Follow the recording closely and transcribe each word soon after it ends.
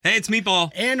Hey, it's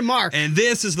Meatball. And Mark. And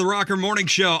this is the Rocker Morning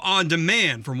Show on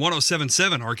demand from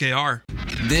 107.7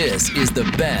 RKR. This is the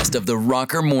best of the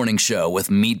Rocker Morning Show with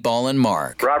Meatball and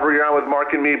Mark. Robert, you're on with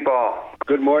Mark and Meatball.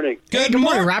 Good morning. Good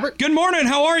morning, Robert. Good morning.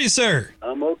 How are you, sir?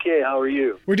 I'm okay. How are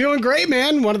you? We're doing great,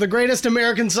 man. One of the greatest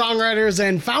American songwriters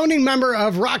and founding member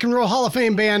of Rock and Roll Hall of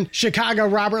Fame band, Chicago,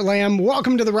 Robert Lamb.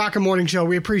 Welcome to the Rocker Morning Show.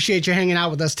 We appreciate you hanging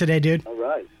out with us today, dude. All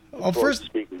right. Well,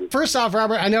 first off,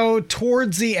 Robert, I know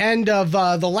towards the end of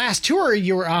the last tour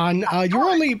you were on, you were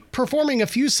only performing a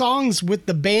few songs with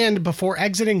the band before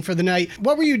exiting for the night.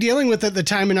 What were you dealing with at the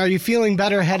time, and are you feeling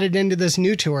better headed into this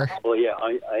new tour? Well, yeah,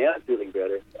 I am feeling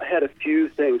better. I had a few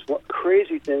things. One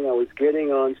crazy thing, I was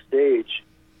getting on stage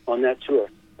on that tour.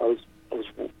 I was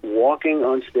walking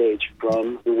on stage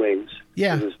from the Wings.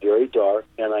 Yeah. It was very dark,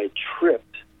 and I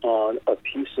tripped on a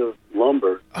piece of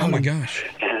lumber. Oh, my gosh.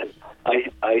 And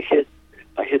I hit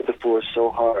the floor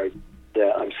so hard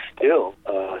that I still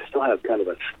have kind of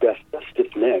a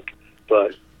stiff neck,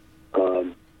 but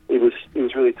it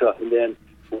was really tough. And then,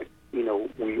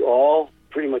 we all,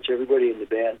 pretty much everybody in the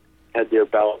band had their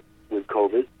bout with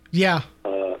COVID. Yeah.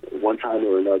 One time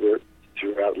or another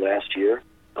throughout last year.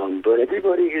 But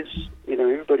everybody has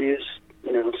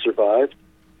survived,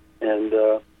 and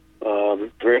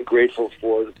very grateful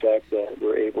for the fact that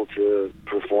we're able to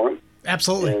perform.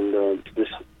 Absolutely. And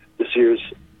this year's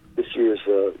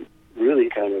really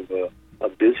kind of a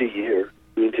busy year.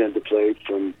 We intend to play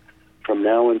from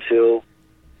now until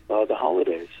the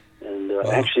holidays. And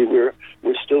actually, we're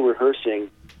still rehearsing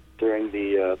during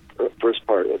the first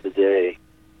part of the day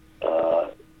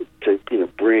to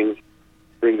bring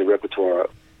the repertoire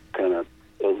up kind of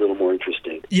a little more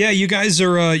interesting. Yeah, you guys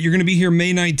are you're going to be here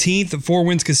May 19th at Four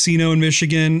Winds Casino in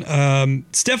Michigan.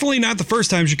 It's definitely not the first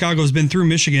time Chicago's been through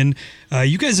Michigan.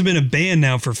 You guys have been a band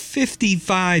now for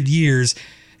 55 years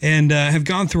and have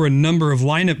gone through a number of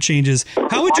lineup changes.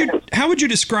 How would you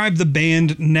describe the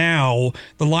band now,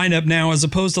 the lineup now, as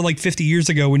opposed to like 50 years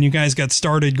ago when you guys got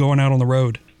started going out on the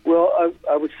road? Well,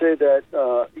 I would say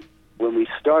that when we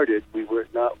started, we were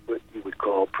not what you would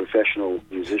call professional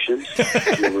musicians.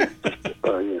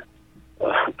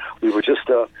 We were just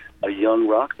a young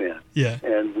rock band. Yeah.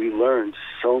 And we learned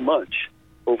so much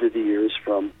over the years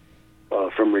from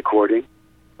recording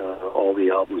all the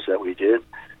albums that we did,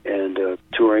 and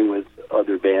touring with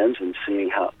other bands and seeing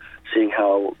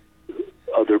how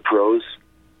other pros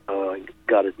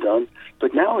got it done.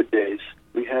 But nowadays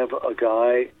we have a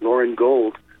guy, Lauren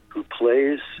Gold, who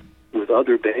plays with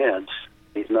other bands.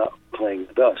 He's not playing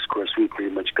with us. Of course, we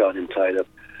pretty much got him tied up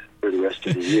for the rest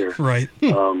of the year. Right.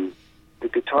 The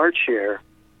guitar chair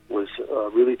was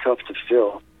really tough to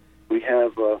fill. We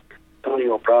have Tony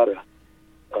Oprada,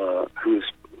 who's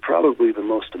probably the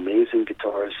most amazing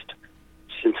guitarist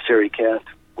since Terry Kath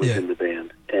was in the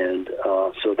band, and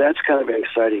so that's kind of an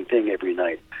exciting thing every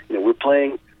night. We're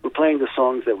playing the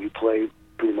songs that we play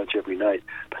pretty much every night,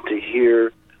 but to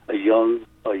hear a young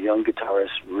guitarist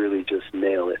really just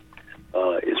nail it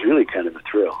is really kind of a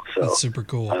thrill. So that's super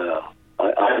cool.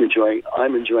 I'm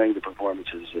enjoying the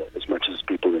performances as much as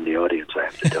people in the audience, I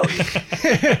have to tell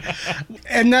you.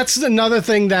 And that's another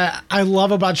thing that I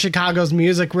love about Chicago's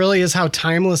music, really, is how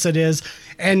timeless it is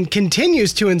and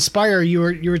continues to inspire. You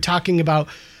were talking about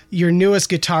your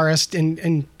newest guitarist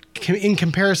in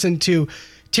comparison to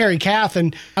Terry Kath,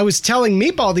 and I was telling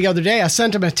Meatball the other day, I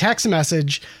sent him a text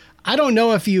message. I don't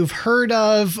know if you've heard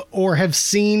of or have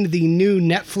seen the new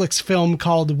Netflix film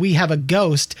called We Have a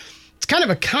Ghost. It's kind of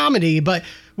a comedy, but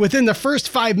within the first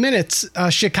 5 minutes,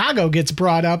 Chicago gets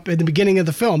brought up in the beginning of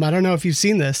the film. I don't know if you've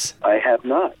seen this. I have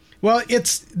not. Well,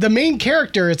 it's the main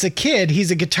character. It's a kid.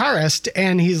 He's a guitarist,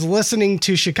 and he's listening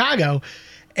to Chicago,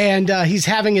 and he's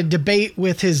having a debate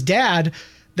with his dad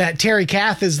that Terry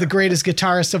Kath is the greatest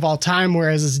guitarist of all time,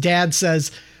 whereas his dad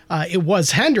says it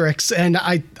was Hendrix. And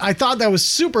I thought that was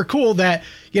super cool that,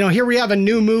 here we have a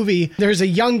new movie. There's a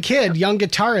young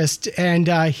guitarist, and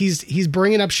he's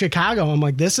bringing up Chicago. I'm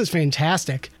like, this is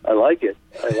fantastic. I like it.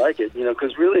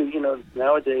 Because really,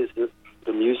 nowadays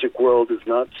the music world is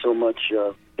not so much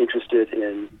interested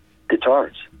in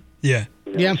guitars. Yeah.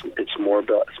 It's more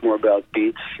about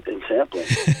beats and sampling,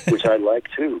 which I like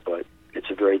too, but it's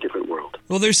a very different world.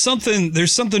 Well, there's something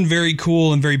very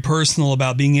cool and very personal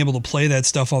about being able to play that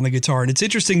stuff on the guitar. And it's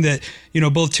interesting that,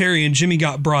 both Terry and Jimmy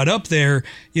got brought up there.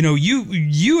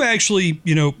 You actually,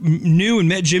 knew and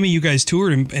met Jimmy. You guys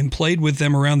toured and played with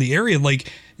them around the area.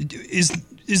 Like, is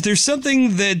there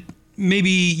something that maybe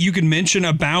you could mention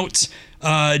about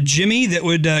Jimmy that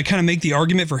would kind of make the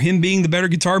argument for him being the better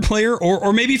guitar player,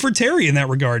 or maybe for Terry in that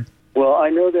regard? Well, I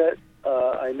know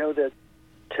that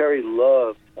Terry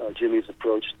loved Jimmy's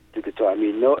approach to guitar. I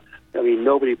mean, I mean,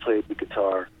 nobody played the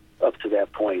guitar up to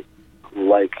that point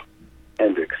like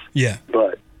Hendrix. Yeah.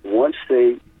 But once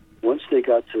they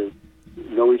got to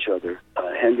know each other,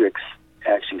 Hendrix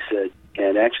actually said,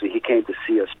 and actually he came to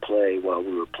see us play while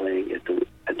we were playing at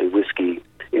the Whiskey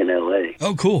in L.A.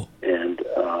 Oh, cool. And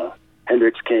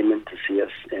Hendrix came in to see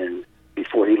us, and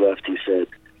before he left, he said,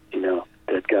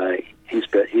 that guy, he's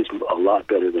a lot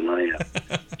better than I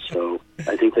am. So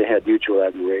I think they had mutual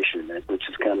admiration, which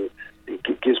is kind of,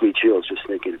 it gives me chills just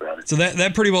thinking about it. So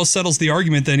that pretty well settles the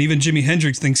argument then. Even Jimi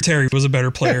Hendrix thinks Terry was a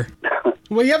better player.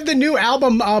 Well, you have the new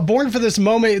album, Born for This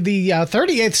Moment, the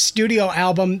 38th studio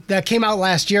album that came out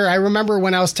last year. I remember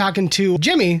when I was talking to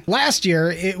Jimmy last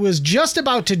year, it was just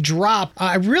about to drop.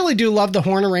 I really do love the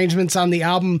horn arrangements on the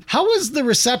album. How has the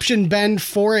reception been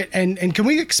for it? And can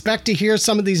we expect to hear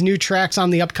some of these new tracks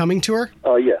on the upcoming tour?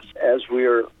 Yes. As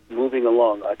we're moving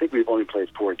along, I think we've only played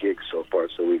 4 gigs so far,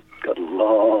 so we've got a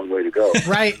long way to go.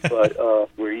 Right. But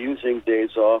we're using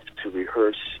days off to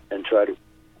rehearse and try to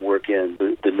work in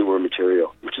the newer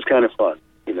material, which is kind of fun.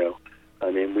 I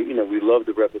mean, we love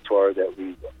the repertoire that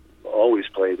we always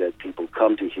play, that people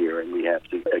come to hear, and we have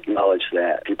to acknowledge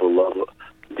that people love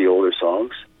the older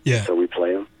songs. Yeah. So we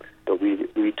play them, but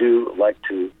we do like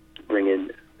to bring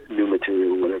in new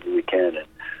material whenever we can, and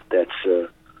that's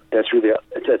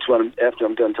what after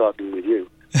I'm done talking with you,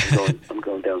 I'm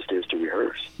going downstairs to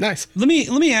rehearse. Nice. Let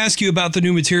me ask you about the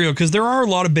new material, because there are a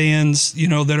lot of bands,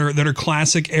 that are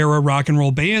classic era rock and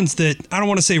roll bands that I don't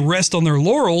want to say rest on their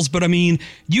laurels, but I mean,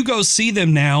 you go see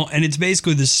them now and it's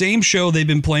basically the same show they've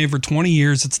been playing for 20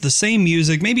 years. It's the same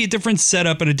music, maybe a different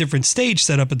setup and a different stage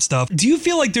setup and stuff. Do you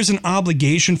feel like there's an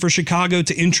obligation for Chicago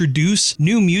to introduce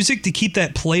new music to keep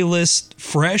that playlist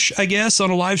fresh, I guess, on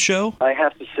a live show? I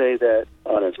have to say that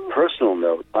on a personal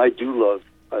note, I do love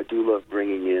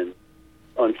bringing in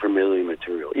unfamiliar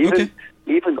material,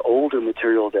 even older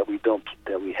material that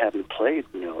we haven't played,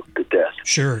 to death.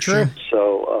 Sure.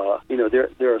 So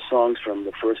there are songs from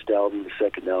the first album, the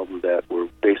second album that were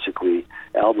basically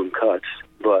album cuts,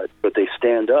 but they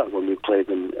stand up when we play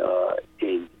them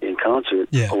in concert,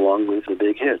 along with the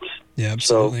big hits. Yeah,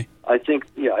 absolutely. So I think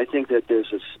that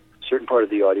there's a certain part of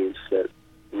the audience that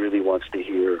really wants to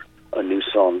hear a new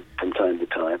song from time to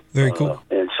time. Very cool.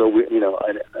 And so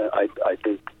I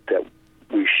think that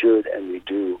we should, and we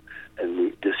do,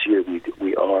 and this year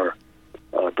we are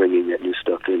bringing that new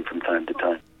stuff in from time to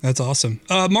time. That's awesome.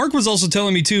 Mark was also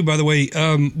telling me too, by the way,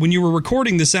 when you were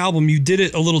recording this album, you did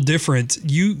it a little different.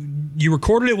 You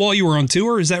recorded it while you were on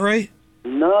tour, is that right?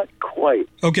 Not quite.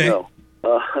 Okay. No.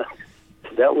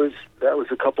 That was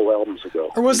a couple albums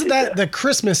ago. Or was it the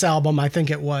Christmas album? I think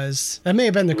it was. That may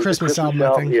have been the Christmas album.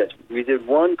 I think. Yes, we did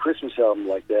one Christmas album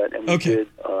like that, and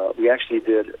we actually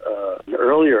did an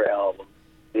earlier album,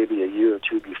 maybe a year or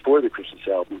two before the Christmas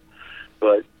album.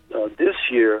 But this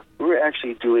year we're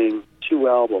actually doing 2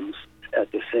 albums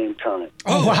at the same time.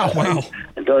 Oh wow!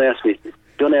 And don't ask me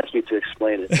to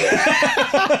explain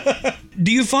it.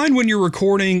 Do you find when you're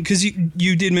recording, because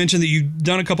you did mention that you've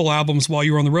done a couple albums while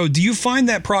you were on the road, do you find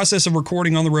that process of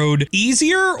recording on the road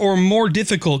easier or more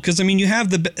difficult? Because, I mean, you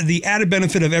have the added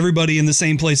benefit of everybody in the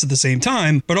same place at the same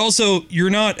time, but also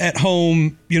you're not at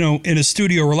home, in a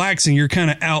studio relaxing. You're kind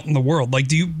of out in the world. Like,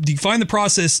 do you find the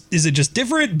process, is it just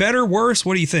different, better, worse?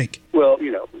 What do you think? Well,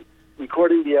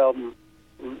 recording the album,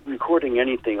 recording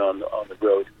anything on the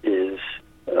road is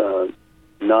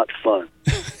not fun.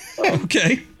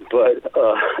 Okay.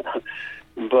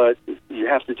 But you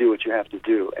have to do what you have to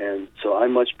do, and so I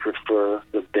much prefer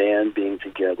the band being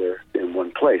together in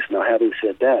one place. Now, having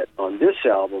said that, on this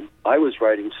album, I was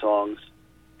writing songs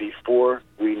before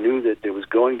we knew that there was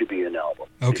going to be an album.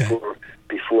 Okay.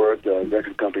 Before the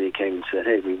record company came and said,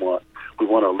 "Hey, we want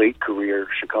a late career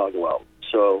Chicago album."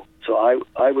 So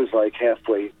I was like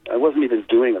halfway. I wasn't even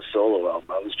doing a solo album.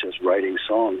 I was just writing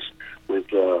songs with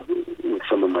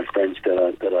some of my friends that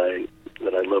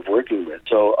I love working with.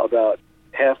 So about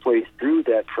halfway through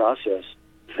that process,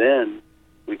 then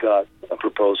we got a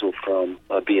proposal from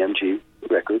BMG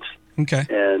Records. Okay.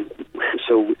 And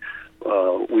so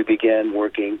we began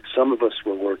working. Some of us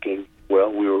were working.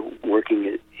 Well, we were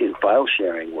working in file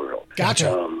sharing world.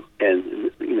 Gotcha.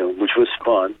 And which was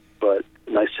fun, but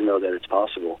nice to know that it's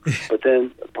possible. But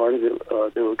then part of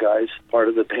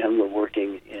the band were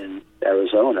working in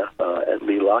Arizona at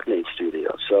Lee Loughnane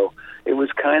Studio. So it was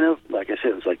kind of, like I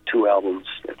said, it was like 2 albums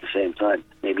at the same time,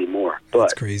 maybe more. But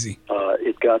that's crazy.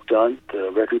 It got done.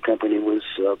 The record company was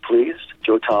pleased.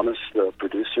 Joe Thomas, the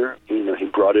producer, he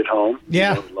brought it home.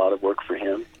 Yeah. A lot of work for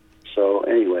him. So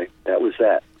anyway, that was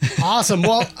that. Awesome.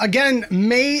 Well, again,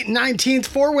 May 19th,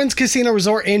 Four Winds Casino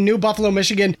Resort in New Buffalo,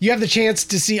 Michigan. You have the chance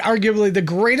to see arguably the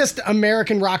greatest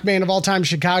American rock band of all time,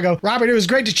 Chicago. Robert, it was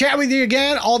great to chat with you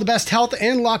again. All the best health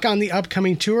and luck on the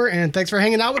upcoming tour, and thanks for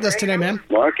hanging out with us today, man.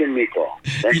 Mark and Meatball,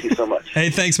 thank you so much. Hey,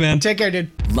 thanks, man. Take care, dude.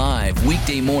 Live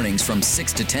weekday mornings from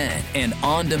 6 to 10 and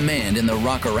on demand in the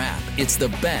Rocker app. It's the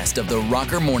best of the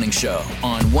Rocker Morning Show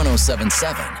on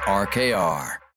 107.7 RKR.